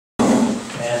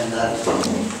And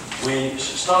we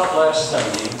stopped last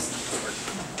Sunday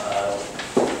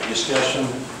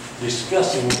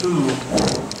discussing who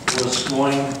was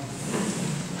going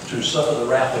to suffer the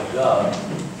wrath of God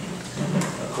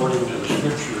according to the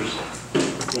Scriptures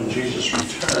when Jesus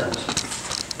returns.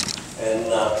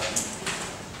 And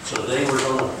so today we're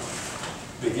going to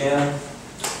begin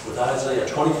with Isaiah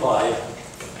 25,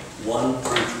 1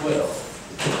 through 12.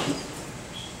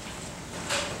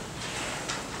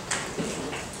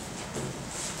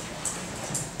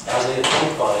 Isaiah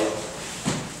 25,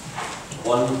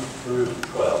 1 through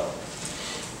 12.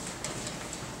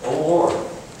 O Lord,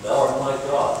 thou art my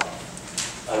God.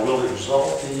 I will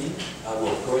exalt thee, I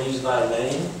will praise thy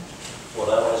name, for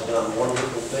thou hast done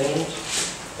wonderful things.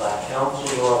 Thy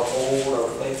counsels are of old, are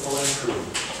faithful and true.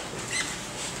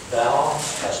 Thou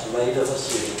hast made of a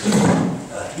city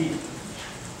a heap,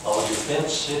 of a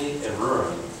defenced city a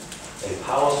ruin, a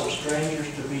palace of strangers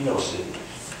to be no city.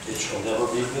 It shall never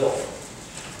be built.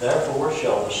 Therefore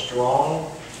shall the strong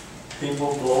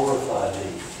people glorify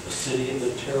thee. The city of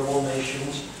the terrible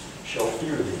nations shall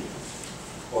fear thee.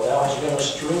 For thou hast been a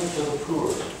strength to the poor,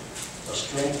 a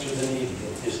strength to the needy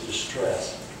in his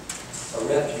distress, a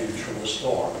refuge from the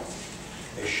storm,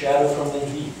 a shadow from the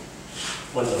heat,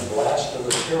 when the blast of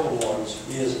the terrible ones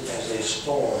is as a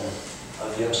storm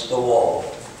against the wall.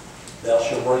 Thou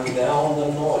shalt bring down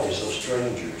the noise of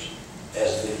strangers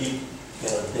as the heat in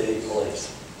a day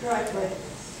place. Dry place.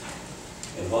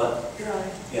 In what? Dry.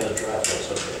 In a dry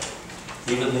place, okay.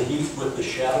 Even the heat with the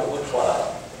shadow of a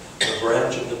cloud, the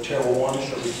branch of the terrible one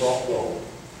shall be brought low.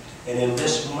 And in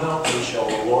this mountain shall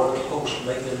the Lord of hosts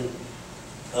make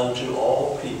unto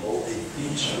all people a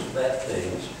feast of fat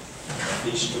things, a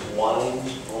feast of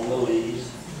wines on the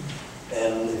lees.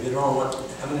 And if you don't know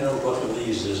how many know what the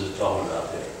lees is it's talking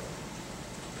about there?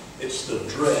 It's the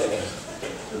dregs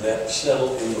that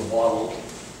settle in the bottle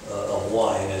of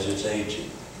wine as it's aging.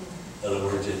 In other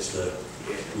words, it's the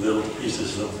little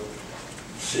pieces of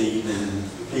seed and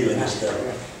peeling and stuff.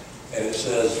 And it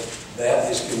says that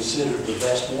is considered the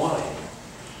best wine,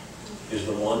 is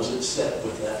the ones that set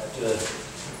with that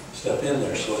stuff in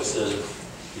there. So it says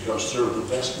you're going to serve the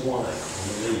best wine on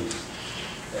the lees.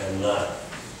 And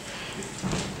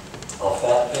of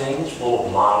fat things full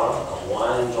of myrrh, of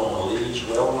wines on the lees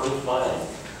well refined.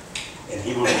 And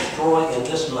he will destroy in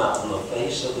this mountain the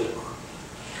face of the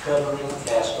covering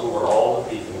cast over all the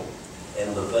people,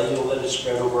 and the veil that is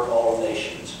spread over all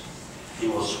nations. He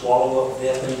will swallow up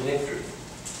death in victory,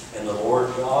 and the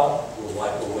Lord God will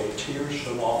wipe away tears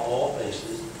from off all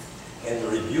faces, and the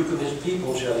rebuke of his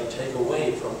people shall he take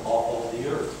away from off all the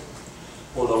earth.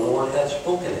 For the Lord hath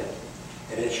spoken it,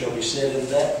 and it shall be said in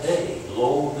that day,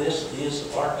 Lo, this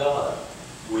is our God.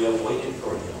 We have waited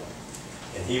for him,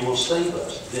 and he will save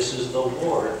us. This is the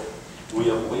Lord. We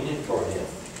have waited for him.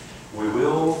 We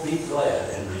will be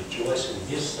glad and rejoice in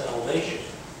his salvation.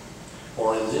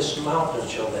 For in this mountain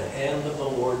shall the hand of the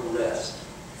Lord rest,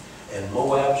 and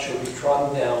Moab shall be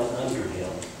trodden down under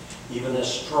him, even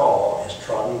as straw is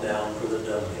trodden down for the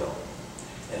dunghill.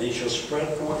 And he shall spread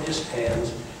forth his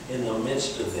hands in the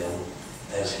midst of them,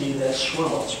 as he that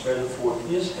swimmeth spreadeth forth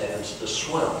his hands to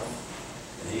swim.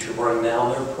 And he shall bring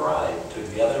down their pride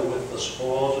together with the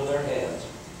spoils of their hands.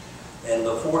 And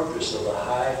the fortress of the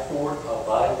high fort of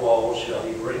thy walls shall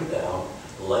he bring down,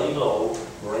 lay low,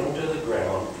 bring to the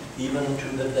ground, even to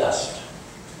the dust.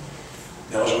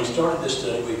 Now, as we started this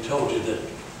study, we told you that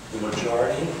the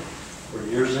majority, for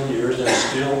years and years, and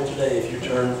still today, if you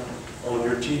turn on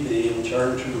your TV and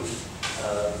turn to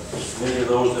many of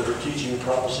those that are teaching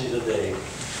prophecy today,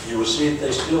 you will see that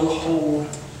they still hold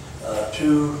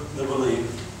to the belief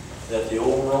that the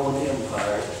old Roman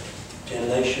Empire, 10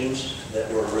 nations that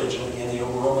were originally in the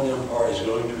old Roman Empire, is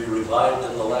going to be revived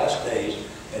in the last days,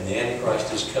 and the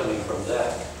Antichrist is coming from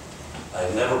that.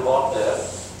 I've never bought that.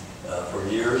 For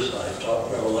years I've taught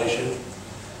Revelation,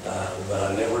 but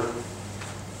I've never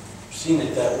seen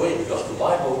it that way, because the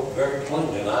Bible very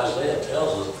plainly in Isaiah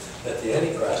tells us that the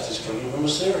Antichrist is coming from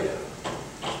Assyria.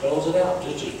 It spells it out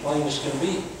just as plain as can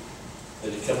be,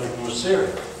 that he's coming from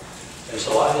Assyria. And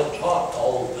so I had taught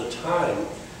all of the time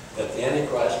that the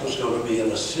Antichrist was going to be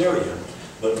an Assyrian,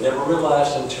 but never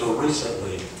realized until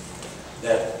recently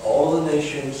that all the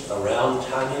nations around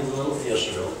tiny little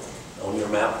Israel, on your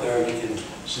map there you can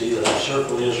see that I've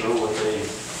circled Israel with a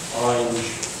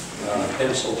orange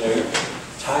pencil there.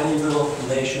 Tiny little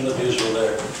nation of Israel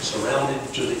there,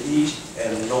 surrounded to the east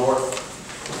and north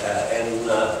and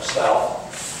south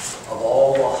of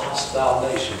all the hostile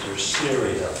nations. There's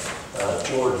Syria,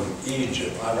 Jordan,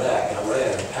 Egypt, Iraq,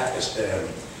 Iran, Pakistan,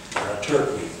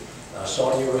 Turkey,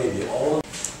 Saudi Arabia.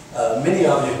 Many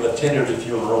of you have attended a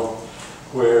funeral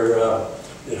where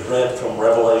it read from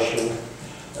Revelation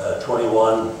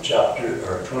 21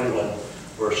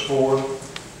 verse 4.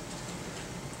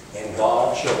 And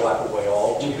God shall wipe away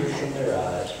all tears from their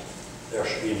eyes. There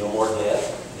shall be no more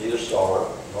death, neither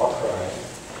sorrow, nor crying,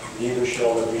 neither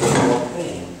shall there be any more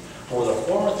pain, for the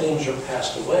former things are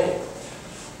passed away.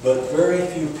 But very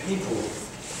few people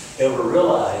ever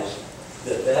realize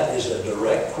that that is a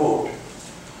direct quote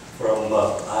from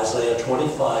Isaiah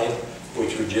 25,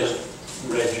 which we just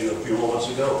read you a few moments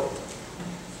ago.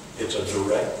 It's a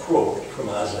direct quote from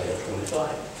Isaiah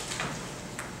 25.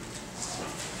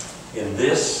 In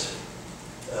this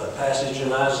passage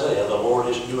in Isaiah, the Lord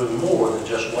is doing more than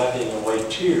just wiping away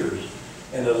tears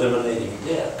and eliminating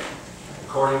death.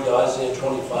 According to Isaiah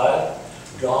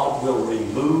 25, God will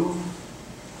remove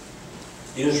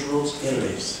Israel's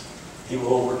enemies. He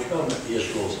will overcome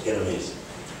Israel's enemies.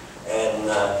 And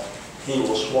he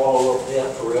will swallow up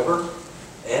death forever,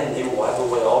 and he will wipe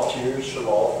away all tears from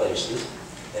all faces,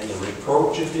 and the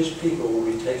reproach of his people will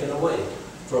be taken away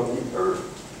from the earth.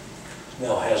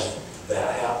 Now, has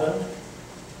that happened?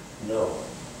 No.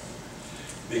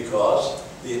 Because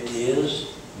it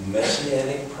is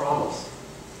Messianic promise.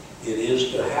 It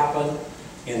is to happen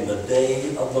in the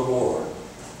day of the Lord.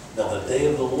 Now, the day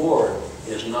of the Lord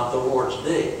is not the Lord's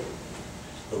day.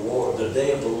 The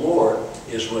day of the Lord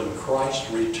is when Christ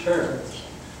returns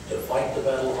to fight the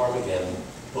battle of Armageddon,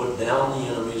 put down the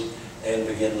enemies, and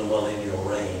begin the millennial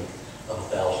reign of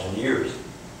 1,000 years.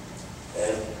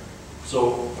 And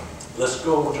so, let's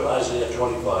go to Isaiah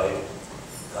 25,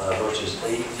 verses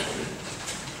 8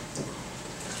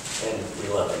 and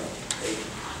 11.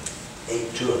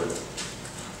 8 to 11.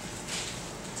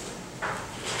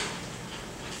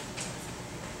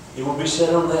 It will be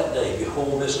said on that day,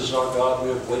 behold, this is our God, we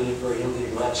have waited for him that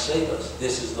he might save us.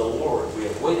 This is the Lord, we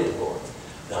have waited for him.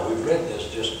 Now, we've read this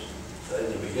just in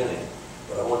the beginning,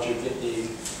 but I want you to get the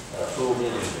full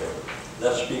meaning here.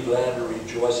 Let's be glad and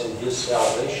rejoice in his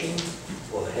salvation,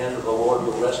 for the hand of the Lord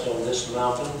will rest on this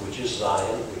mountain, which is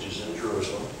Zion, which is in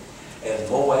Jerusalem, and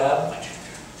Moab,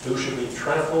 who shall be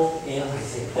trampled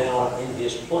down in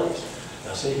his place.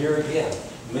 Now, see here again,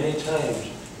 many times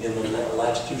in the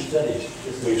last two studies,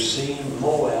 we've seen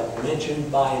Moab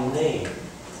mentioned by name,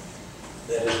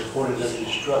 that is appointed unto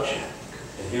destruction.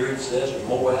 And here it says,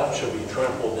 Moab shall be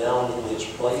trampled down in his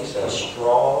place, as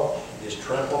straw is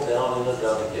trampled down in a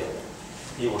dunghill.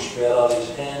 He will spread out his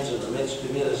hands in the midst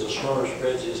of it, as a swimmer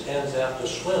spreads his hands out to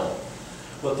swim.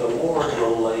 But the Lord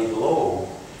will lay low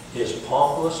his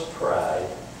pompous pride,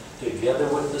 together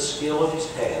with the skill of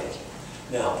his hands.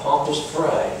 Now, pompous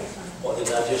pride, what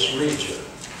did I just read you?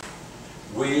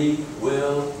 We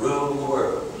will rule the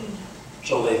world.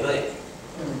 So they think.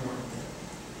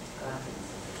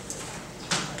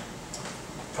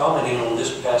 Commenting on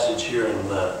this passage here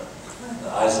in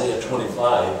Isaiah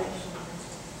 25,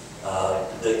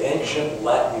 the ancient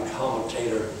Latin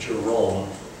commentator Jerome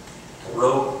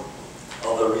wrote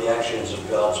of the reactions of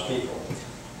God's people.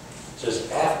 It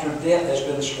says, after death has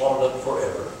been swallowed up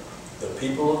forever, the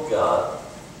people of God,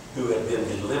 who have been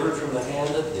delivered from the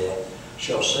hand of death,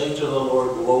 shall say to the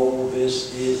Lord, lo,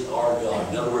 this is our God.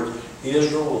 In other words,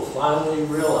 Israel will finally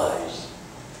realize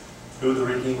who the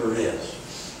Redeemer is.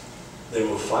 They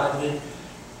will finally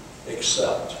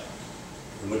accept,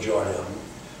 the majority of them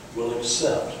will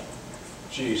accept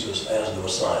Jesus as the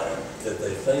Messiah that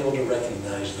they failed to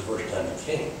recognize the first time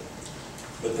he came.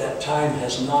 But that time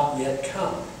has not yet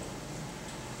come.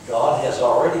 God has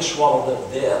already swallowed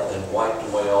up death and wiped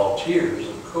away all tears,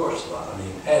 of course. I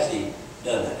mean, has he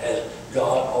done that? Has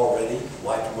God already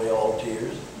wiped away all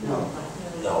tears? No.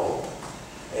 No.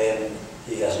 And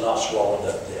he has not swallowed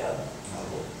up death.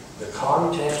 No. The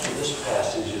context of this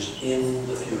passage is in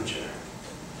the future.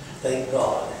 Thank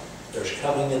God there's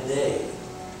coming a day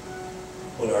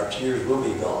when our tears will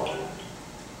be gone.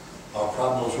 Our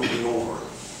problems will be over.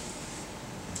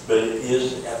 But it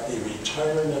is at the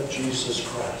return of Jesus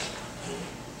Christ.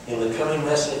 In the coming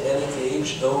Messianic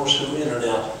age, those who enter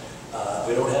now,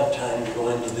 we don't have time to go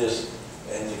into this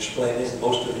and explain it.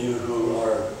 Most of you who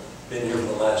are been here for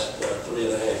the last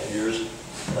 3.5 years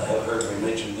have heard me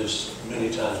mention this many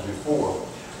times before,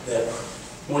 that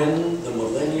when the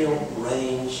millennial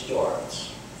reign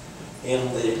starts,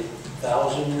 in the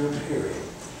 1,000-year period,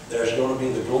 there's going to be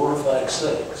the glorified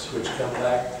saints, which come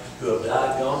back, who have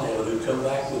died, gone to heaven, who come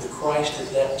back with Christ at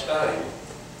that time.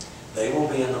 They will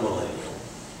be in the millennium.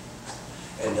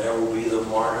 And there will be the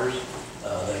martyrs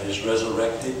that is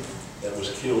resurrected, that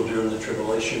was killed during the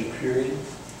tribulation period.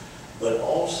 But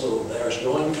also there's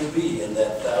going to be, in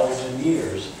that 1,000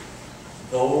 years,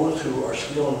 those who are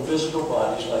still in physical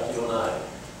bodies like you and I,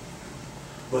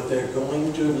 but they're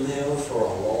going to live for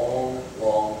a long,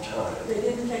 long time. They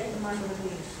didn't take the mark of the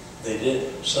beast. They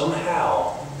did.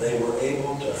 Somehow they were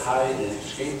able to hide and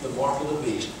escape the mark of the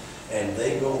beast, and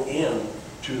they go in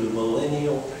to the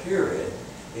millennial period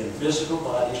in physical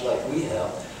bodies like we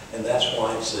have. And that's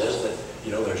why it says that,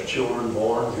 there's children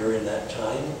born during that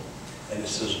time. And it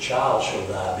says, a child shall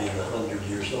die being 100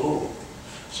 years old.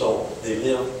 So they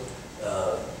live,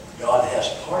 God has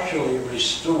partially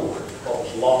restored what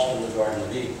was lost in the Garden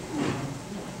of Eden.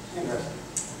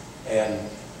 And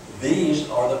these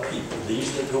are the people,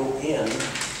 these that go in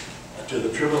to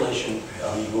the tribulation,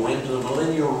 go into the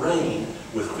millennial reign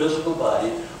with physical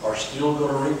body, are still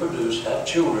going to reproduce, have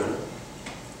children.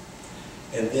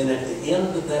 And then at the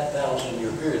end of that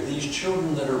 1,000-year period, these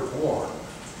children that are born,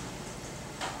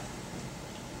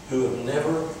 who have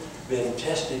never been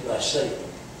tested by Satan,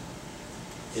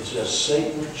 it says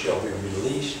Satan shall be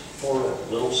released for a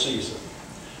little season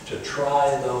to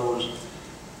try those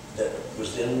that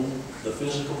was in the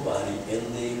physical body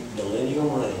in the millennial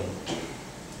reign.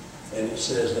 And it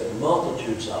says that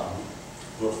multitudes of them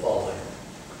will follow him.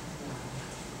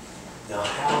 Now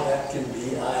how that can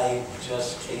be, I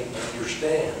just can't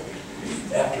understand.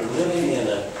 After living in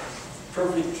a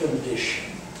perfect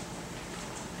condition,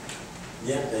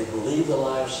 yet they believe the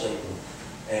lie of Satan,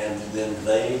 and then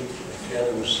they,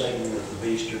 together with Satan, with the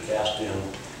beast, are cast in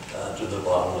to the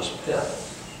bottomless pit.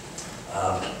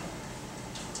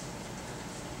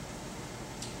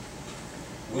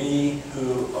 We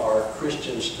who are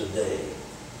Christians today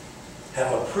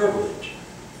have a privilege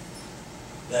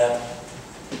that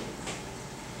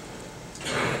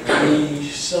we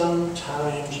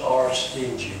sometimes are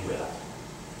stingy with.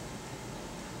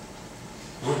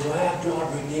 We're glad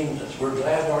God redeemed us. We're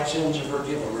glad our sins are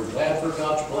forgiven. We're glad for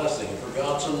God's blessing, for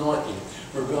God's anointing,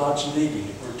 for God's leading,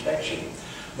 protection.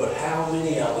 But how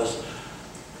many of us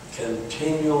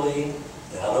continually,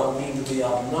 and I don't mean to be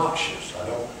obnoxious,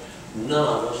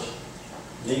 none of us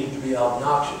need to be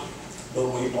obnoxious, but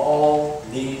we all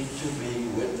need to be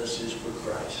witnesses for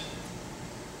Christ.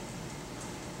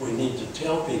 We need to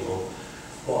tell people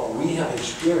what we have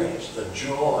experienced, the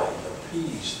joy, the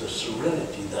peace, the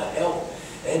serenity, the health.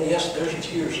 And yes, there's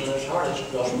tears and there's heartaches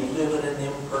because we live in an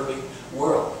imperfect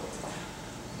world.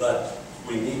 But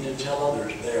we need to tell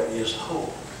others there is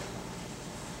hope.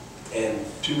 And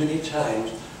too many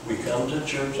times we come to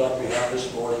church like we have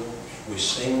this morning, we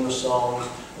sing the songs,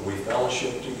 we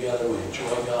fellowship together, we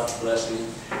enjoy God's blessing,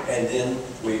 and then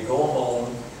we go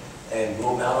home and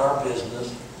go about our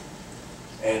business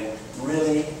and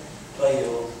really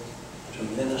fail to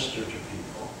minister to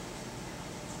people.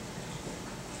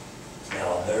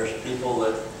 Now, there's people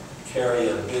that carry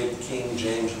a big King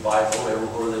James Bible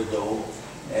everywhere they go,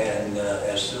 and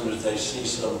as soon as they see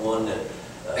someone that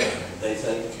they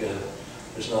think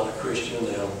is not a Christian,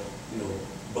 they'll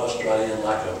bust right in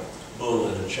like a bull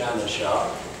in a china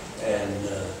shop and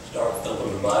start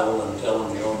thumping the Bible and tell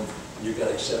them, you've got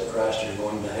to accept Christ, you're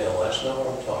going to hell. That's not what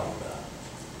I'm talking about.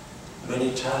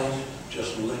 Many times,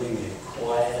 just living a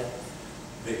quiet,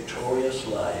 victorious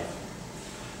life,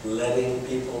 letting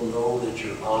people know that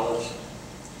you're honest,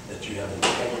 that you have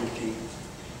integrity,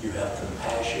 you have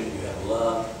compassion, you have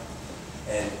love,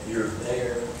 and you're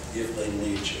there if they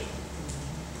need you.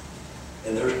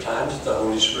 And there's times that the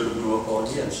Holy Spirit will move upon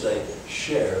you and say,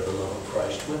 share the love of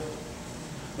Christ with them.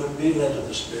 But be led of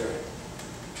the Spirit.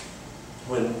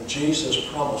 When Jesus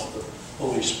promised the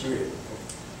Holy Spirit,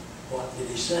 what did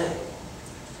he say?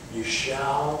 You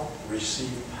shall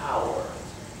receive power.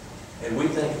 And we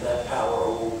think of that power,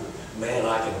 oh man,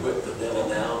 I can whip the devil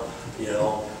now.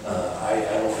 I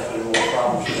don't have any more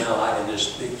problems now. I can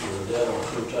just speak to the devil and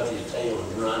he'll touch his tail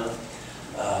and run.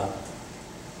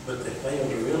 But they fail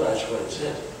to realize what it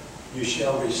says. You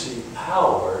shall receive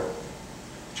power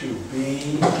to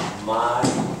be my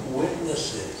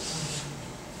witnesses.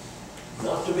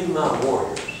 Not to be my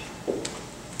warriors,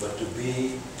 but to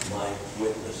be my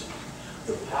witnesses.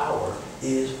 The power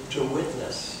is to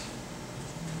witness.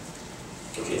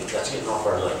 Okay, that's getting off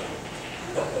our lecture.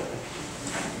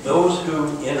 Those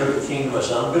who enter the kingdom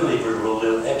as unbelievers will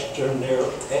live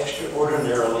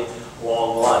extraordinarily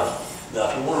long life. Now,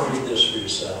 if you want to read this for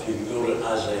yourself, you can go to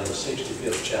Isaiah, the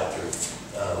 65th chapter,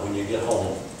 when you get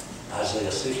home.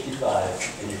 Isaiah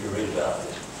 65, and you can read about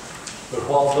this. But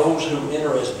while those who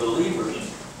enter as believers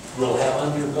will have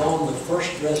undergone the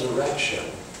first resurrection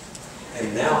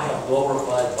and now have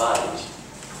glorified bodies,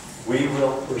 we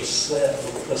will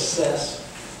possess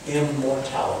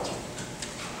immortality.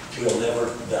 We'll never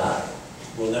die.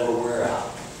 We'll never wear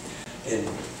out. And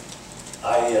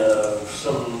I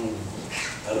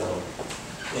don't know.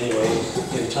 Anyway,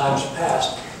 in times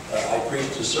past, I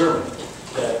preached a sermon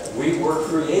that we were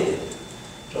created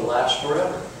to last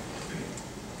forever.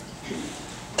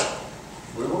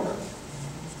 We were.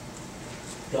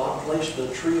 God placed the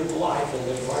tree of life in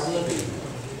the Garden of Eden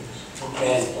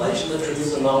and placed the tree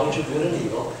of the knowledge of good and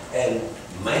evil, and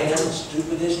man,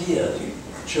 stupid as he is,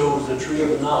 chose the tree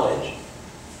of knowledge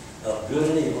of good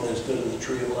and evil instead of the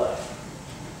tree of life.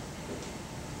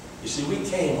 You see, we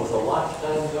came with a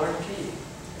lifetime guarantee.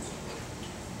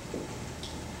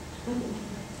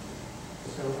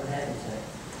 So what happened to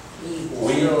evil?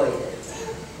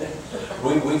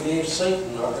 We gave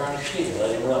Satan our guarantee and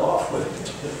let him run off with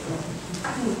it.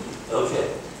 Okay.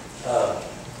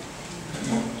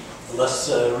 Let's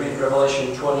read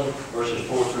Revelation 20, verses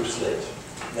 4 through 6.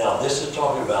 Now, this is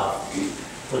talking about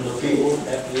when the people,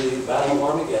 after the battle of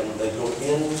Armageddon, they go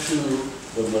into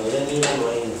the millennial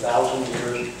reign, 1,000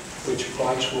 years, which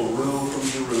Christ will rule from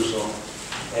Jerusalem.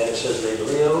 And it says they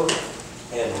live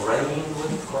and reign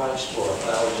with Christ for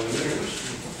 1,000 years.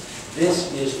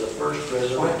 This is the first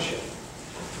resurrection.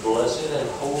 Blessed and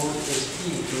holy is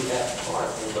he who hath part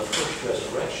in the first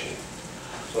resurrection.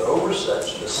 But over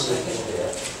such the second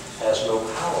death has no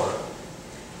power,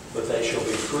 but they shall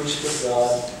be priests of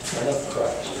God and of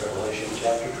Christ. Revelation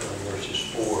chapter 20, verses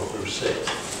 4 through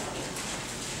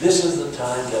 6. This is the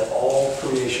time that all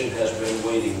creation has been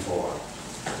waiting for.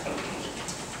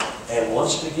 And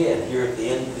once again, here at the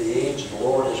end of the age, the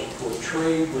Lord is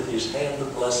portrayed with his hand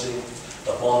of blessing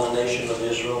upon the nation of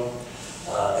Israel,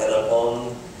 and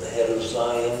upon the head of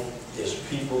Zion, his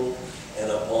people,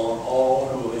 and upon all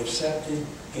who have accepted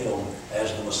him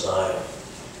as the Messiah.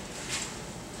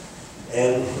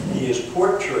 And he is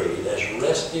portrayed as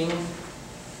resting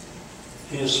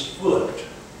his foot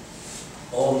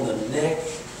on the neck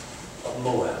of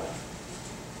Moab,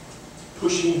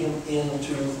 pushing him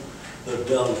into the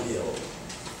dunghill.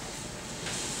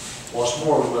 Once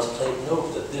more, we must take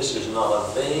note that this is not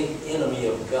a vague enemy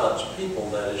of God's people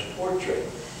that is portrayed.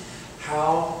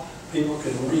 How people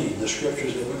can read the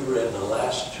scriptures that we've read in the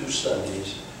last 2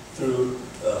 Sundays, through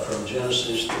from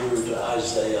Genesis through to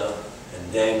Isaiah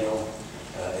and Daniel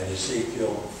and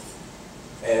Ezekiel,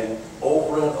 and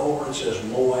over it says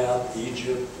Moab,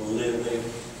 Egypt,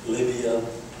 Libya,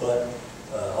 Put,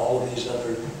 all of these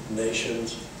other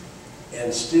nations,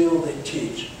 and still they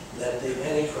teach that the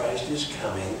Antichrist is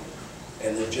coming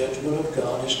and the judgment of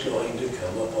God is going to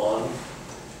come upon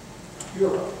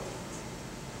Europe.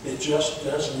 It just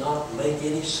does not make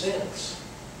any sense,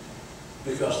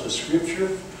 because the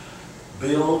scripture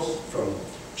builds from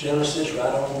Genesis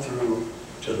right on through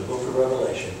to the book of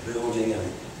Revelation, building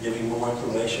and giving more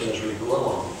information as we go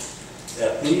along,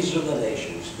 that these are the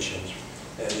nations.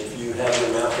 And if you have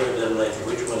your map there, then make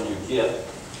which one you get,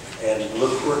 and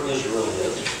look where Israel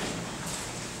is.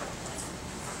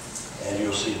 And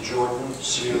you'll see Jordan,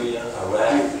 Syria,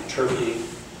 Iraq, Turkey,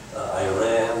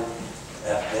 Iran,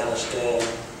 Afghanistan,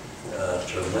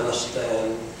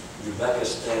 Turkmenistan,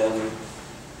 Uzbekistan,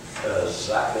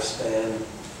 Kazakhstan,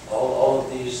 all of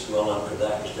these, well, not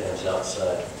Kazakhstan's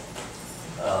outside.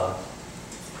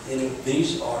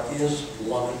 These are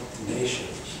Islamic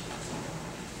nations.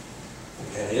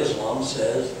 And Islam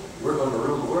says, we're going to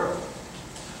rule the world.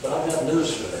 But I've got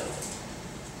news for them.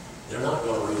 They're not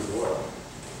going to rule the world.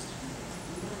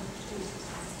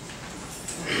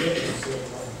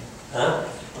 Huh?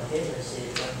 Yeah,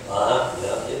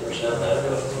 Hitler said that.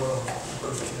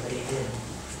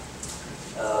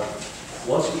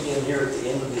 Once again, here at the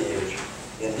end of the age,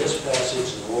 in this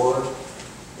passage, the Lord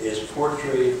is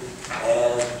portrayed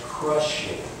as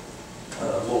crushing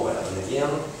Moab. And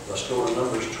again, let's go to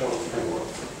Numbers 24.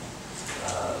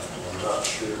 I'm not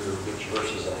sure which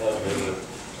verses I have there,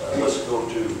 but let's go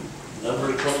to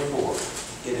Numbers 24.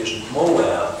 It is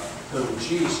Moab whom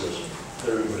Jesus,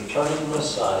 the returning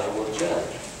Messiah, will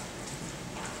judge.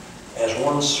 As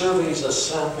one surveys a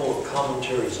sample of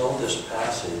commentaries on this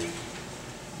passage,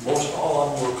 most all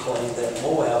of them will claim that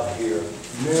Moab here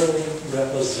merely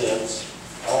represents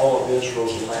all of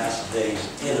Israel's last days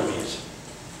enemies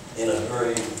in a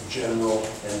very general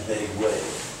and vague way.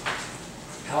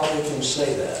 How they can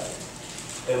say that?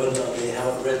 Evidently they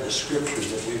haven't read the scriptures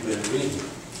that we've been reading,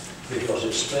 because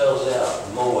it spells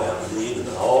out Moab and Edom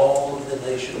and all of the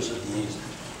nations of the east.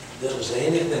 It doesn't say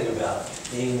anything about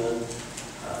England,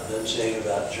 doesn't say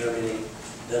anything about Germany,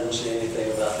 doesn't say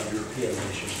anything about the European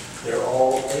nations. They're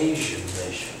all Asian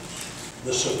nations.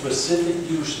 The specific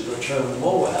use of the term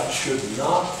Moab should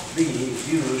not be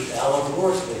used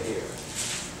allegorically here,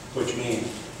 which means,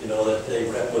 that they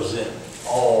represent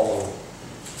all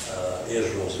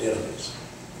Israel's enemies.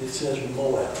 It says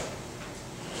Moab.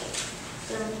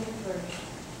 17th verse.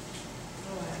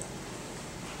 Moab.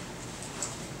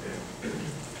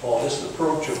 While this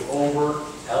approach of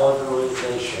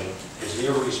over-allegorization is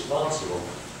irresponsible,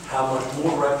 how much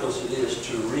more reckless it is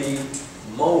to read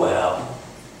Moab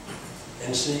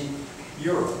and see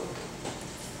Europe.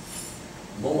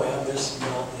 Moab is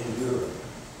not in Europe.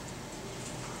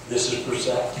 This is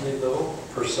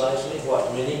precisely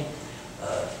what many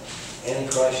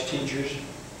antichrist teachers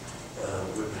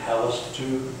would have us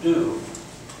to do,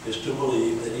 is to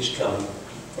believe that he's coming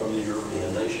from the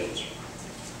European nations.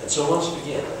 And so once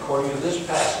again, according to this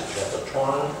passage, at the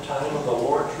time of the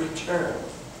Lord's return,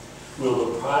 will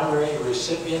the primary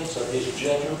recipients of his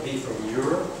judgment be from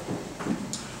Europe?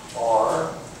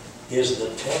 Or is the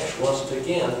text once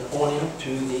again pointing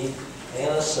to the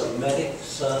anti-Semitic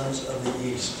sons of the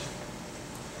East?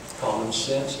 Common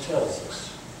sense tells us,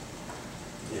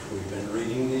 if we've been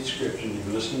reading these scriptures and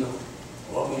you've listened to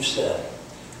what we've said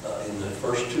in the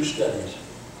first two studies,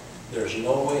 there's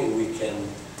no way we can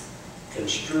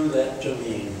construe that to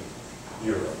mean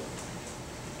Europe.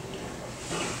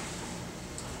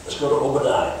 Let's go to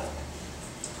Obadiah.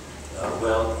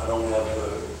 Well, I don't have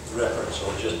a reference,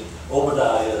 so just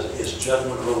Obadiah is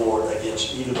judgment of the Lord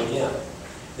against Edom again.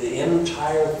 The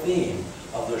entire theme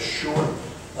of the short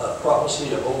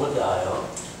prophecy of Obadiah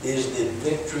is the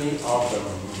victory of the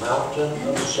mountain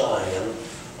of Zion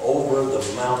over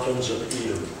the mountains of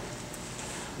Edom.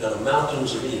 Now, the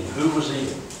mountains of Edom, who was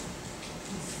Edom?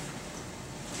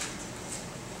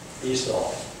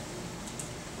 Esau.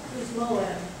 Who's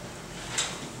Moab?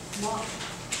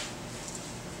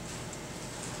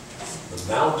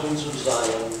 The mountains of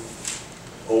Zion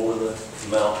over the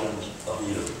mountains of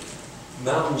Edom.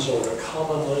 Mountains are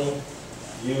commonly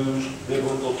used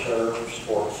biblical terms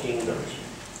for kingdoms.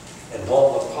 And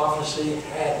while the prophecy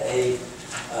had a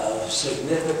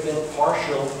significant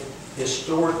partial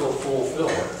historical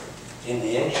fulfillment in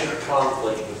the ancient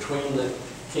conflict between the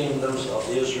kingdoms of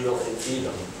Israel and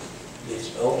Edom,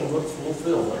 its ultimate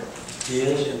fulfillment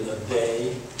is in the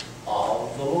day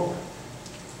of the Lord.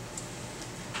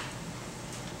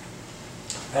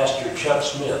 Pastor Chuck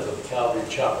Smith of Calvary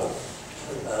Chapel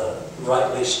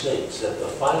rightly states that the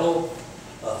final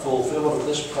fulfillment of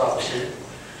this prophecy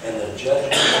and the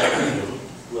judgment of Edom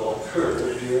will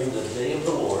occur during the day of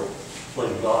the Lord,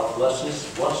 when God blesses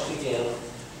once again,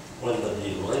 when the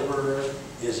deliverer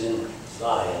is in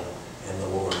Zion and the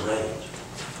Lord reigns.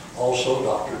 Also,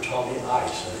 Dr. Tommy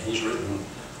Ice, and he's written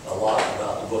a lot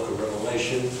about the book of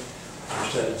Revelation. I've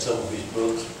studied some of his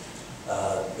books,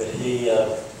 but he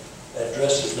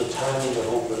addresses the timing of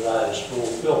Obadiah's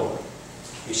fulfillment.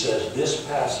 He says, this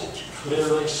passage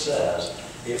clearly says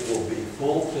it will be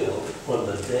fulfilled when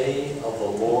the day of the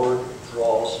Lord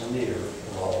draws near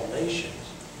in all nations.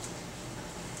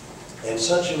 And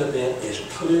such an event is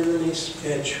clearly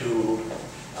scheduled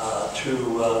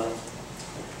to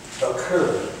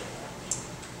occur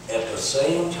at the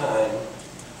same time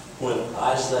when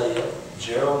Isaiah,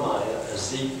 Jeremiah,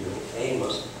 Ezekiel,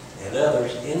 Amos, and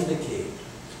others indicate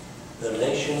the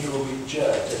nations will be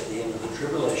judged at the end of the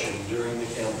tribulation during the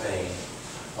campaign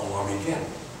of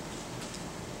Armageddon.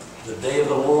 The day of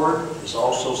the Lord is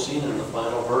also seen in the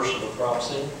final verse of the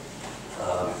prophecy,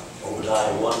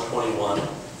 Obadiah 1:21,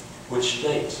 which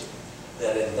states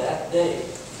that in that day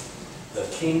the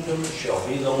kingdom shall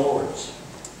be the Lord's.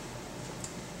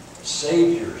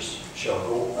 Saviors shall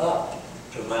go up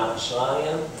to Mount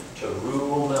Zion to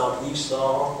rule Mount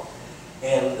Esau,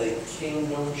 and the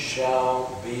kingdom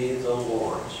shall be the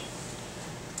Lord's.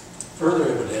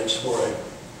 Further evidence for a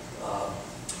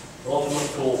ultimate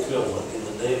fulfillment in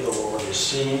the day of the Lord is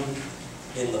seen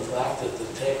in the fact that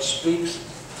the text speaks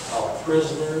of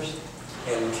prisoners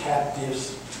and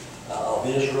captives of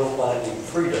Israel finding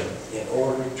freedom in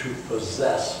order to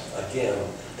possess again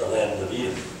the land of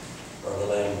Edom, or the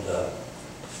land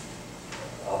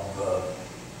of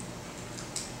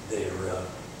their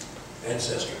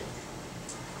ancestor.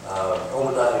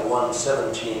 Obadiah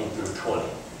 1:17 through 20.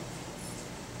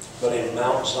 But in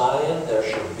Mount Zion there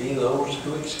shall be those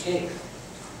who escape,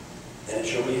 and it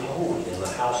shall be holy, and the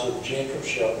house of Jacob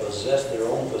shall possess their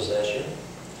own possession.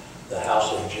 The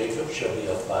house of Jacob shall be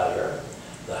a fire,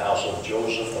 the house of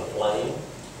Joseph a flame,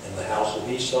 and the house of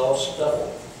Esau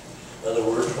stubble. In other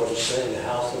words, what he's saying, the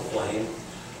house of flame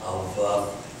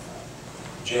of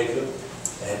Jacob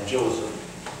and Joseph,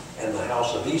 and the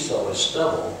house of Esau is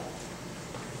stubble,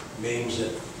 means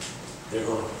that they're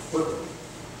going to put them.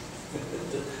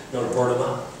 They're going to burn them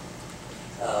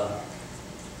up.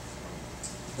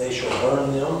 They shall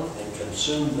burn them and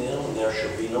consume them, and there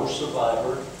shall be no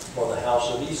survivor for the house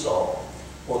of Esau,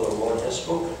 for the Lord has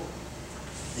spoken.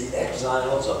 The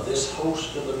exiles of this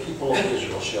host of the people of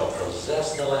Israel shall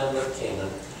possess the land of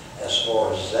Canaan as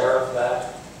far as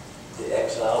Zarephath, the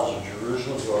exiles of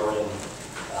Jerusalem who are in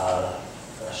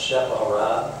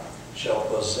Shepharad shall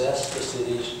possess the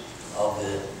cities of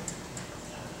the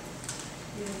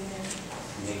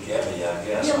Negevi, I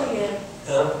guess. Gilead.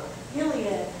 Huh?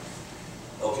 Gilead.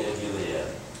 Okay, Gilead.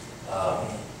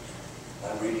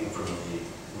 I'm reading from the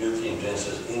New King James,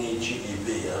 it says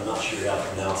N-E-G-E-B. I'm not sure how to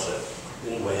pronounce it.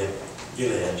 Anyway,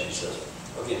 Gilead, she says.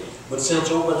 Okay, but since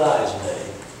Obadiah's day,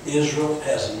 Israel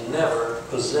has never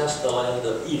possessed the land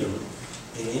of Edom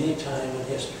in any time in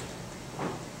history.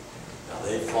 Now,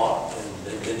 they fought and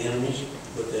they've been enemies,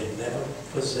 but they've never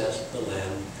possessed the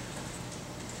land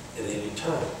at any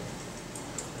time.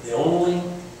 The only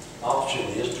option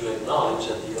is to acknowledge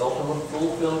that the ultimate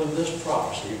fulfillment of this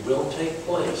prophecy will take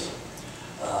place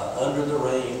under the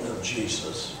reign of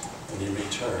Jesus when he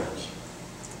returns.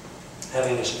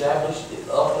 Having established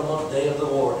the ultimate day of the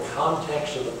Lord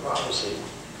context of the prophecy,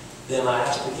 then I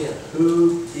ask again,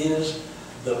 who is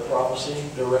the prophecy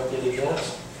directed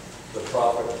against? The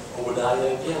prophet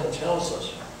Obadiah again tells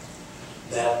us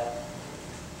that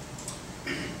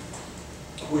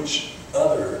which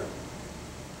other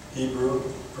Hebrew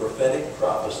prophetic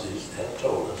prophecies have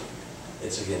told us.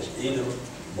 It's against Edom,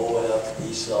 Moab,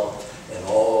 Esau, and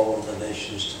all the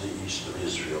nations to the east of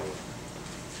Israel.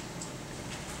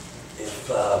 If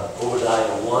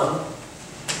Obadiah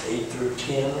 1, 8 through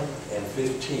 10 and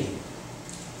 15,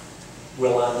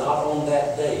 will I not on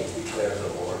that day, declare the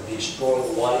Lord, destroy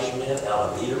the wise men out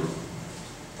of Edom,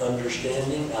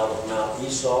 understanding out of Mount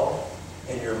Esau,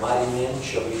 and your mighty men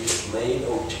shall be dismayed,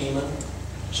 O Teman,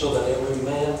 so that every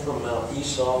man from Mount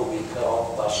Esau will be cut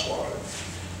off by slaughter.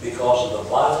 Because of the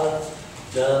violence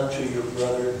done to your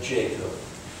brother Jacob,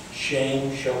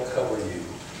 shame shall cover you.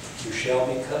 You shall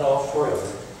be cut off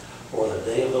forever, for the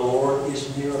day of the Lord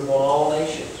is near upon all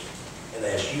nations. And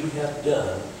as you have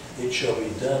done, it shall be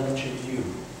done to you.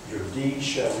 Your deeds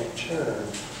shall return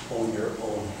on your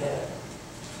own head.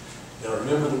 Now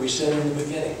remember that we said in the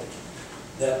beginning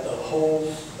that the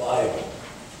whole Bible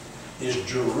is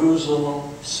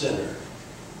Jerusalem-centered,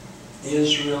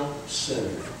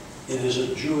 Israel-centered. It is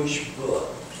a Jewish book,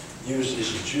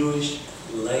 uses Jewish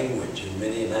language in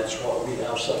many, and that's what we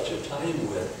have such a time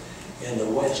with in the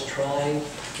West, trying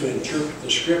to interpret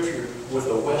the Scripture with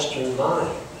a Western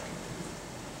mind.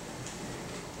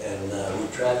 And we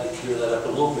tried to clear that up a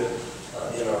little bit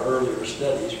in our earlier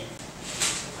studies.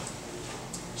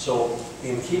 So,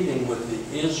 in keeping with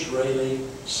the Israeli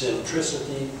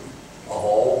centricity of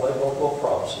all biblical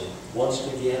prophecy, once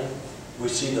again, we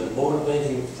see the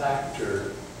motivating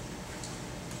factor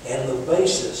and the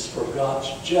basis for God's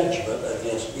judgment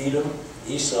against Edom,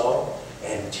 Esau,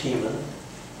 and Teman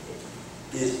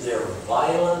is their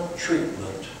violent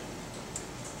treatment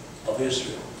of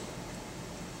Israel.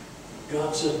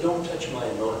 God said, don't touch my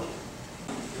anointing.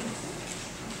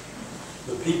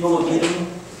 The people of Edom,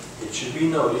 it should be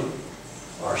noted,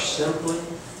 are simply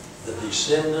the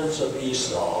descendants of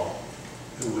Esau,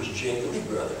 who was Jacob's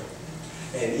brother.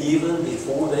 And even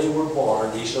before they were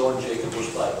born, Esau and Jacob was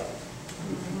fighting.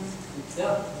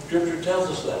 Yeah, Scripture tells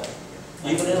us that.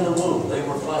 Even in the womb, they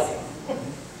were fighting.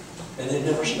 And they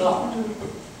never stopped.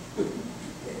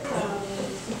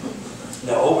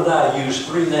 Now, Obadiah used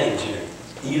three names here: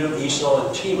 Edom, Esau,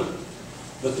 and Teman.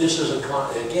 But this is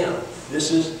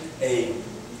this is a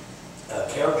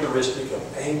characteristic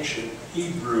of ancient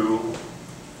Hebrew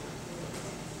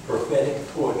prophetic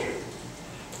poetry.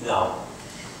 Now,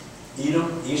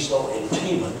 Edom, Esau, and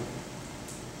Teman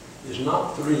is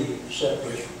not three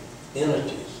separate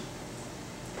entities.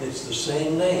 It's the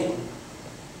same name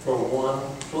for one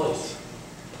place.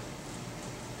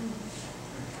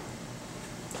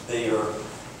 They are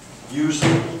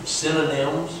using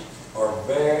synonyms or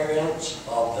variants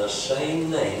of the same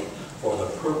name for the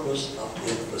purpose of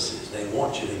emphasis. They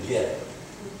want you to get it.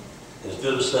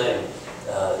 Instead of saying,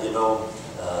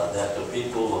 that the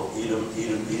people of Edom,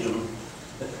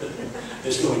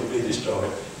 is going to be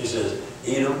destroyed. He says,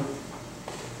 Edom,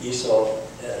 Esau,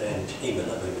 and Teman,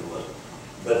 I think it was.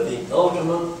 But the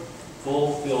ultimate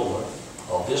fulfillment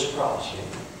of this prophecy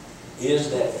is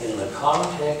that in the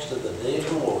context of the day of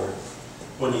the Lord,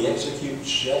 when he executes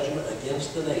judgment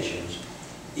against the nations,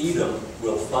 Edom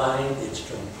will find its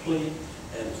complete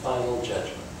and final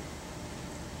judgment.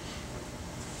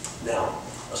 Now,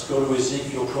 let's go to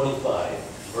Ezekiel 25,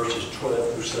 verses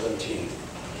 12 through 17.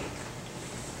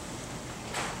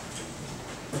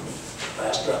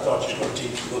 Pastor, I thought you were going to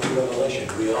teach the book of Revelation.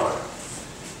 We are.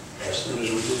 As soon as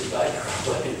we get the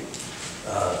background.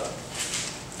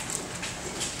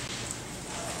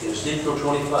 In Ezekiel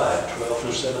 25, 12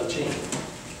 through 17,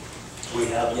 we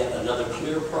have yet another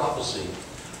clear prophecy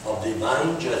of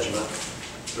divine judgment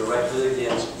directed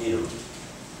against Edom.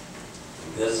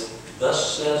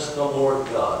 Thus says the Lord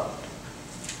God,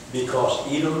 because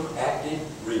Edom acted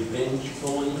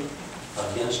revengefully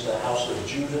against the house of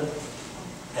Judah,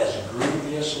 has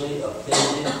grievously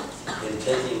offended in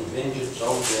taking vengeance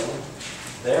on them.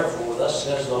 Therefore, thus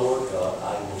says the Lord God,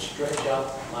 I will stretch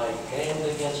out my hand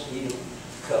against Edom,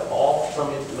 cut off from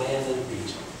it man and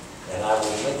beast, and I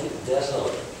will make it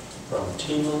desolate from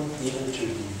Teman even to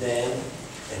Dedan,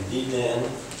 and Dedan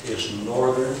is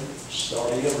northern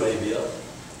Saudi Arabia.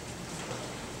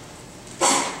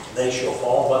 They shall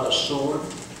fall by the sword,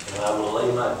 and I will lay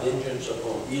my vengeance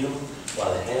upon Edom by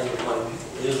the hand of my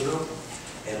people Israel,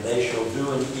 and they shall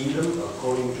do in Edom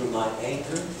according to my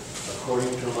anger,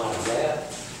 according to my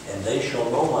wrath, and they shall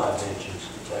know my vengeance,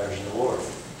 declares the Lord.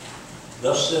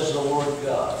 Thus says the Lord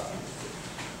God,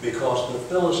 because the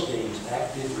Philistines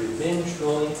acted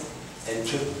revengefully and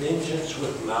took vengeance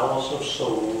with malice of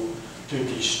soul to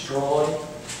destroy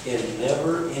in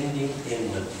never-ending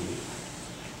enmity.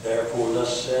 Therefore,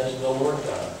 thus says the Lord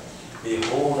God,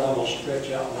 behold, I will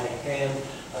stretch out my hand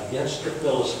against the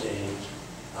Philistines.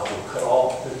 I will cut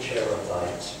off the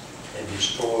Cherethites and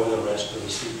destroy the rest of the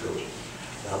seacoast.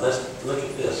 Now let's look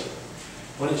at this.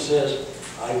 When it says,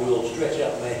 I will stretch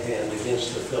out my hand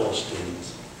against the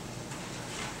Philistines,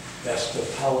 that's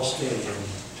the Palestinian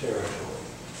territory.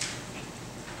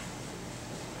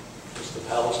 It's the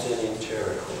Palestinian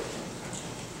territory.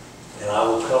 And I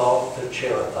will cut off the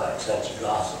Cherethites, that's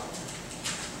Gaza,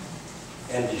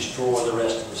 and destroy the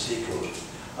rest of the seacoast.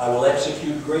 I will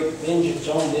execute great vengeance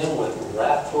on them with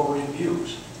wrathful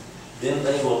rebukes. Then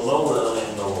they will know that I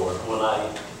am the Lord when I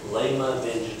lay my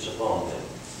vengeance upon them.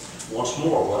 Once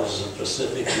more, what is the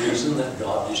specific reason that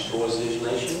God destroys these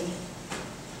nations?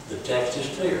 The text is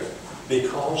clear.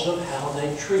 Because of how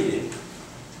they treated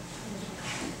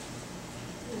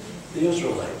the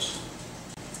Israelites.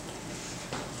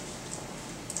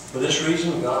 For this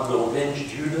reason, God will avenge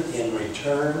Judah in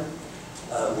return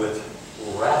with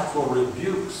wrathful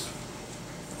rebukes.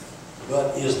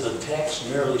 But is the text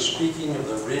merely speaking of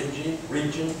the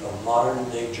region of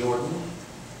modern-day Jordan?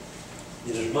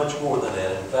 It is much more than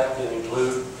that. In fact, it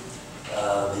includes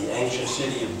the ancient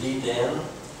city of Dedan,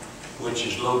 which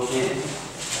is located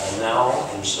now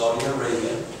in Saudi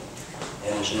Arabia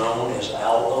and is known as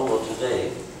Al-Ola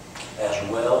today, as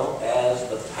well as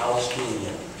the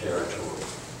Palestinian territory.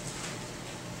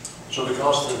 So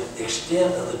because the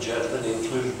extent of the judgment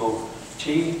includes both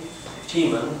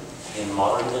Teman in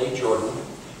modern-day Jordan,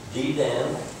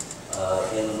 Dedan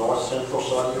in north-central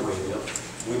Saudi Arabia,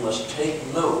 we must take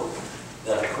note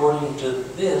that according to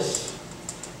this,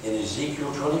 in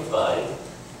Ezekiel 25,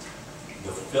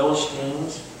 the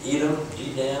Philistines, Edom,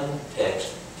 Dedan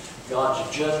text,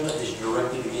 God's judgment is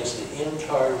directed against the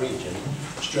entire region,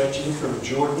 stretching from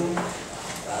Jordan,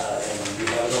 and you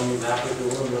have it on your map if you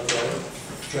want to look at it,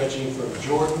 stretching from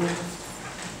Jordan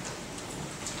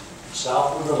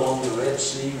southward along the Red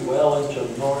Sea, well into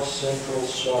north-central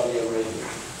Saudi Arabia.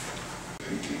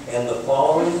 And the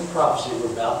following prophecy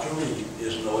we're about to read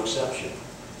is no exception.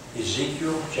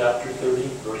 Ezekiel chapter 30,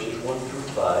 verses 1 through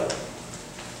 5.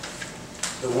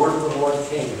 The word of the Lord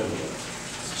came to me.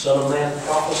 Son of man,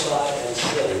 prophesy and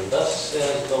say, thus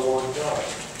says the Lord God,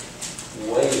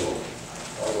 wail,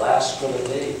 alas for the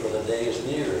day is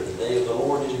near, the day of the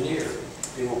Lord is near.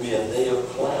 It will be a day of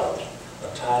clouds,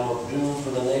 a time of doom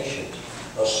for the nations.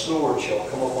 A sword shall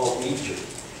come upon Egypt.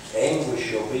 Anguish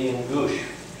shall be in Gush,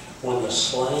 when the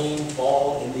slain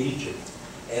fall in Egypt,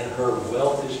 and her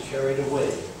wealth is carried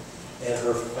away, and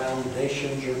her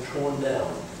foundations are torn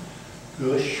down.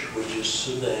 Gush, which is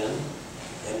Sudan,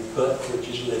 and Put, which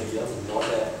is Libya,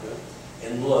 North Africa,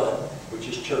 and Lud, which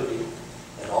is Turkey,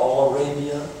 and all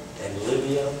Arabia, and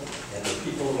Libya, and the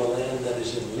people of the land that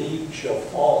is in league shall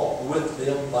fall with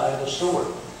them by the sword.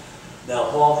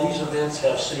 Now, while these events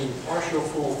have seen partial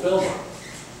fulfillment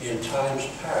in times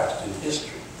past in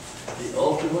history, the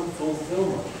ultimate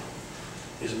fulfillment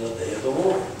is in the day of the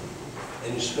Lord.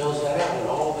 And he spells that out in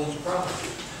all of these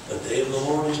prophecies. The day of the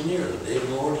Lord is near. The day of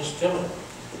the Lord is coming.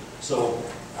 So,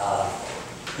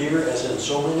 here, as in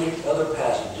so many other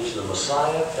passages, the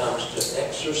Messiah comes to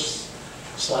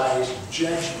exercise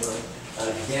judgment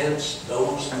against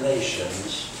those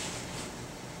nations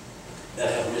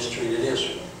that have mistreated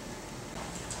Israel.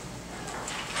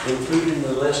 Included in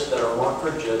the list that are marked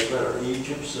for judgment are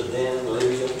Egypt, Sudan,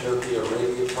 Libya, Turkey,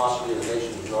 Arabia, possibly the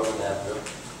nations of northern Africa.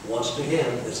 Once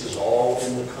again, this is all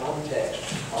in the context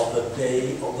of the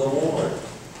day of the Lord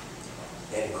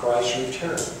and Christ's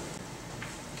return.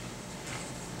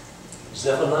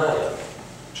 Zephaniah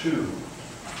 2,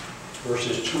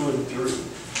 verses 2 and 3.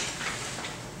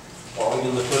 Following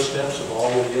in the footsteps of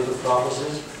all of the other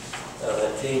prophecies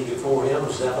that came before him,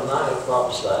 Zephaniah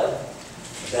prophesied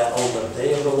that on the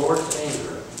day of the Lord's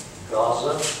anger,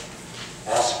 Gaza,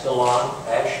 Ascalon,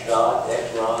 Ashdod,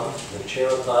 Ekron, the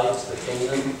Cherethites, the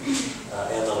Canaan,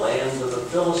 and the land of the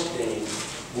Philistines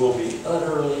will be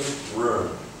utterly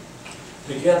ruined.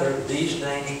 Together, these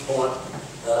names point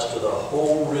us to the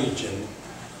whole region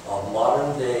of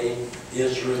modern-day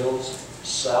Israel's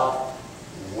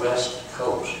southwest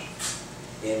coast,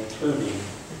 including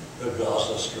the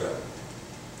Gaza Strip.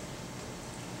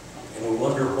 And we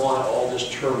wonder why all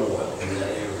this turmoil in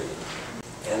that area.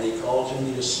 And he calls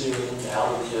him the Assyrian.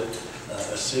 Out of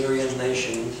the Assyrian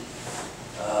nation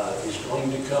is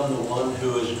going to come the one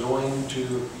who is going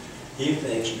to, he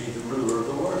thinks, be the ruler of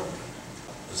the world.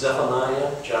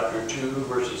 Zephaniah chapter 2,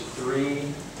 verses 3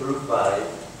 through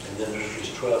 5, and then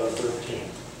verses 12 and 13.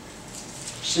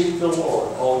 Seek the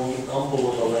Lord, all ye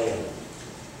humble of the land,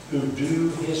 who do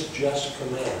his just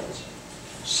commands.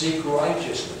 Seek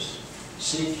righteousness.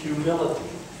 Seek humility.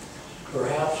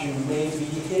 Perhaps you may be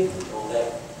hidden on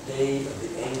that day of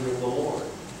the anger of the Lord.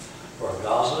 For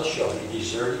Gaza shall be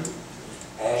deserted.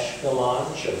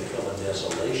 Ashkelon shall become a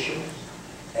desolation.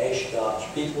 Ashdod's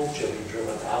people shall be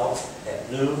driven out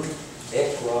at noon.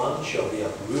 Ekron shall be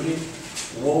uprooted.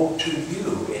 Woe to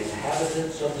you,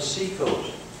 inhabitants of the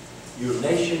seacoast, you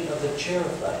nation of the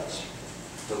Cherethites.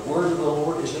 The word of the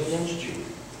Lord is against you,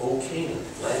 O Canaan,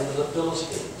 land of the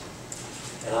Philistines.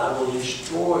 And I will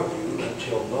destroy you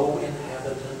until no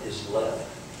inhabitant is left.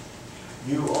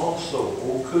 You also,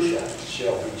 O Cushites,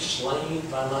 shall be slain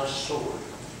by my sword.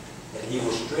 And he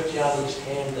will stretch out his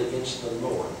hand against the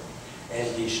north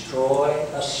and destroy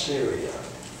Assyria.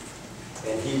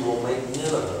 And he will make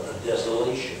Nineveh a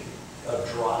desolation, a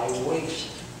dry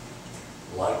waste,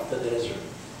 like the desert.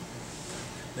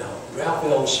 Now, Ralph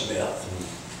L. Smith,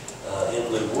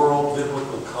 in the World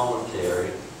Biblical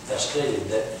Commentary, has stated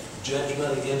that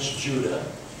judgment against Judah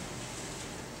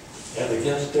and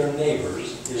against their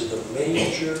neighbors is the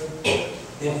major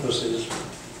emphasis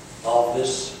of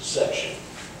this section.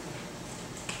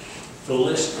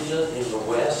 Philistia in the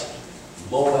west,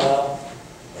 Moab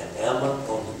and Ammon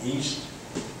on the east,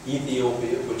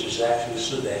 Ethiopia, which is actually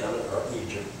Sudan or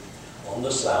Egypt, on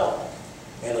the south,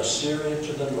 and Assyria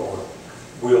to the north,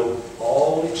 will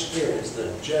all experience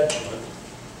the judgment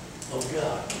of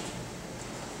God.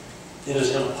 It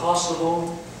is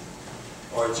impossible,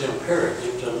 or it's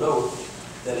imperative to note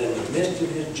that in the midst of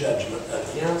his judgment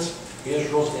against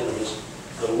Israel's enemies,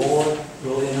 the Lord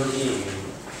will intervene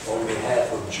on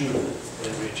behalf of Judah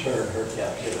and return her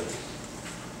captivity.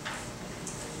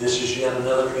 This is yet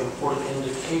another important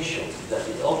indication that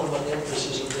the ultimate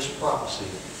emphasis of this prophecy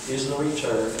is the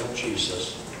return of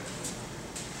Jesus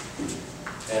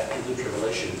after the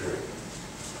tribulation period.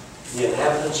 The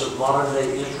inhabitants of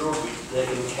modern-day Israel will be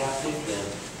taken captive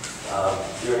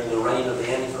during the reign of the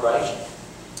Antichrist,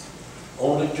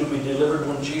 only to be delivered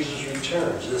when Jesus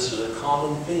returns. This is a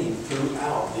common theme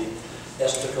throughout the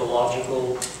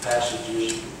eschatological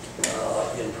passages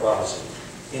in prophecy.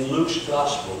 In Luke's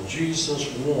Gospel,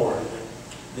 Jesus warned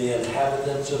the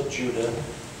inhabitants of Judah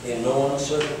in no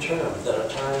uncertain terms that a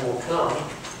time will come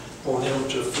for them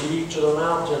to flee to the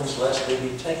mountains lest they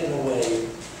be taken away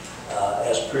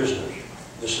as prisoners.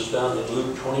 This is found in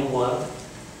Luke 21,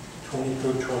 20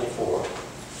 through 24.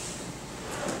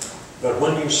 But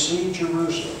when you see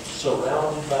Jerusalem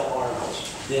surrounded by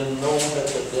armies, then know that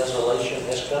the desolation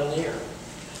has come near.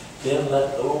 Then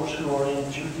let those who are in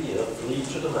Judea flee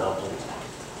to the mountains.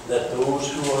 Let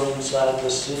those who are inside the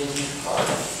city depart.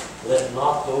 Let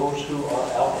not those who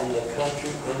are out in the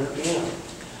country enter in.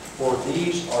 For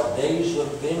these are days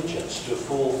of vengeance to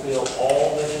fulfill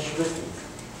all that is written.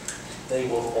 They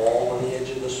will fall on the edge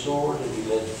of the sword and be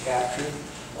led captive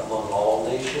among all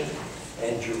nations.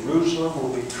 And Jerusalem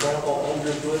will be trampled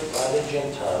underfoot by the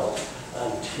Gentiles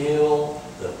until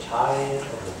the time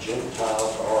of the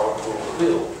Gentiles are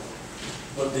fulfilled.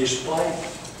 But despite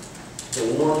the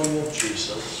warning of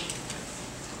Jesus,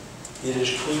 it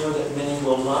is clear that many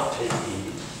will not take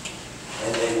heed,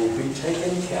 and they will be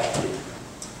taken captive.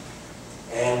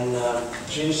 And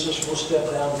Jesus will step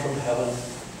down from heaven,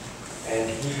 and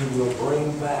he will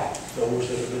bring back those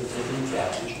that have been taken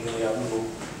captives. Many of them will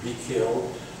be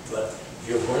killed, but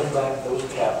he'll bring back those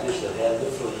captives that had to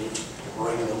flee,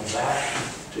 bring them back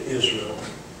to Israel.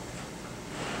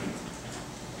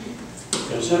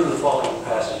 Consider the following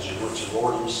passage in which the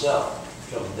Lord himself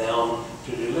comes down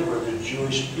to deliver the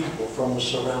Jewish people from the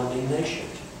surrounding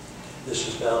nations. This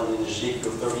is found in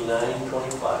Ezekiel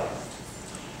 39:25.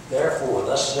 Therefore,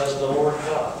 thus says the Lord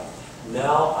God,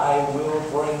 now I will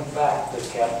bring back the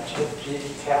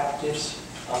captives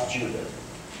of Judah,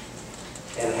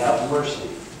 and have mercy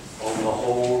on the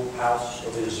whole house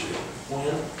of Israel.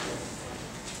 When?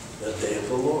 The day of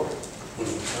the Lord, when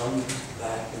he comes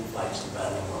back and fights the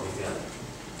battle again.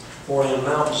 For in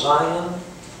Mount Zion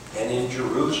and in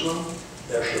Jerusalem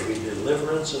there shall be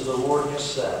deliverance, as the Lord has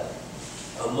said,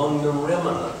 among the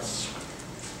remnants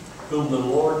whom the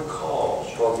Lord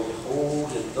calls. For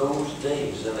behold, in those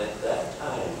days and at that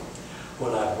time,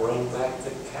 when I bring back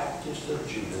the captives of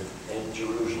Judah and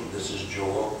Jerusalem. This is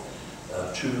Joel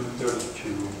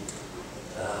 2:32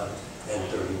 and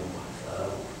 31.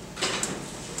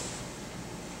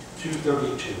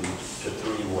 2:32 to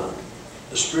 3:1.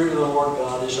 The Spirit of the Lord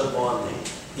God is upon me.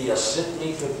 He has sent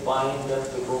me to bind up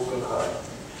the brokenhearted,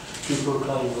 to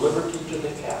proclaim liberty to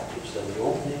the captives and the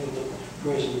opening of the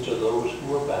prison to those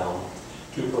who are bound,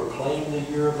 to proclaim the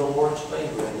year of the Lord's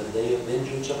favor and the day of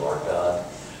vengeance of our God,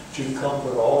 to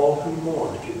comfort all who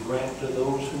mourn, to grant to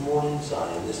those who mourn in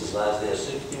Zion. This is Isaiah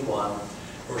 61,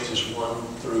 verses 1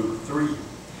 through 3.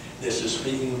 This is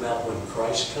speaking about when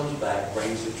Christ comes back,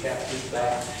 brings the captives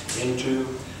back into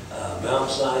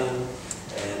Mount Zion,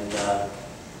 and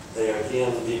they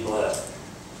again be blessed.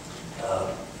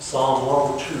 Psalm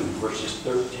 102, verses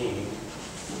 13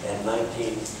 and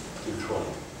 19 through 20.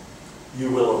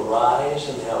 You will arise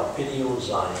and have pity on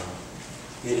Zion.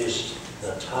 It is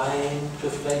the time to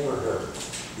favor her.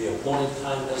 The appointed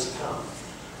time has come.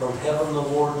 From heaven the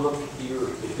Lord looked at the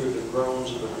earth to hear the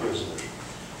groans of the prisoners,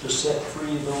 to set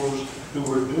free those who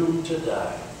were doomed to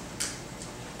die.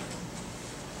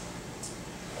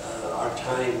 Our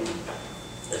time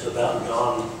is about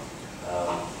gone.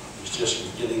 It's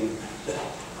just getting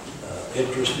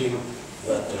interesting,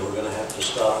 but we're going to have to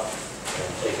stop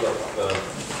and take up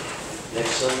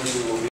next Sunday. We'll be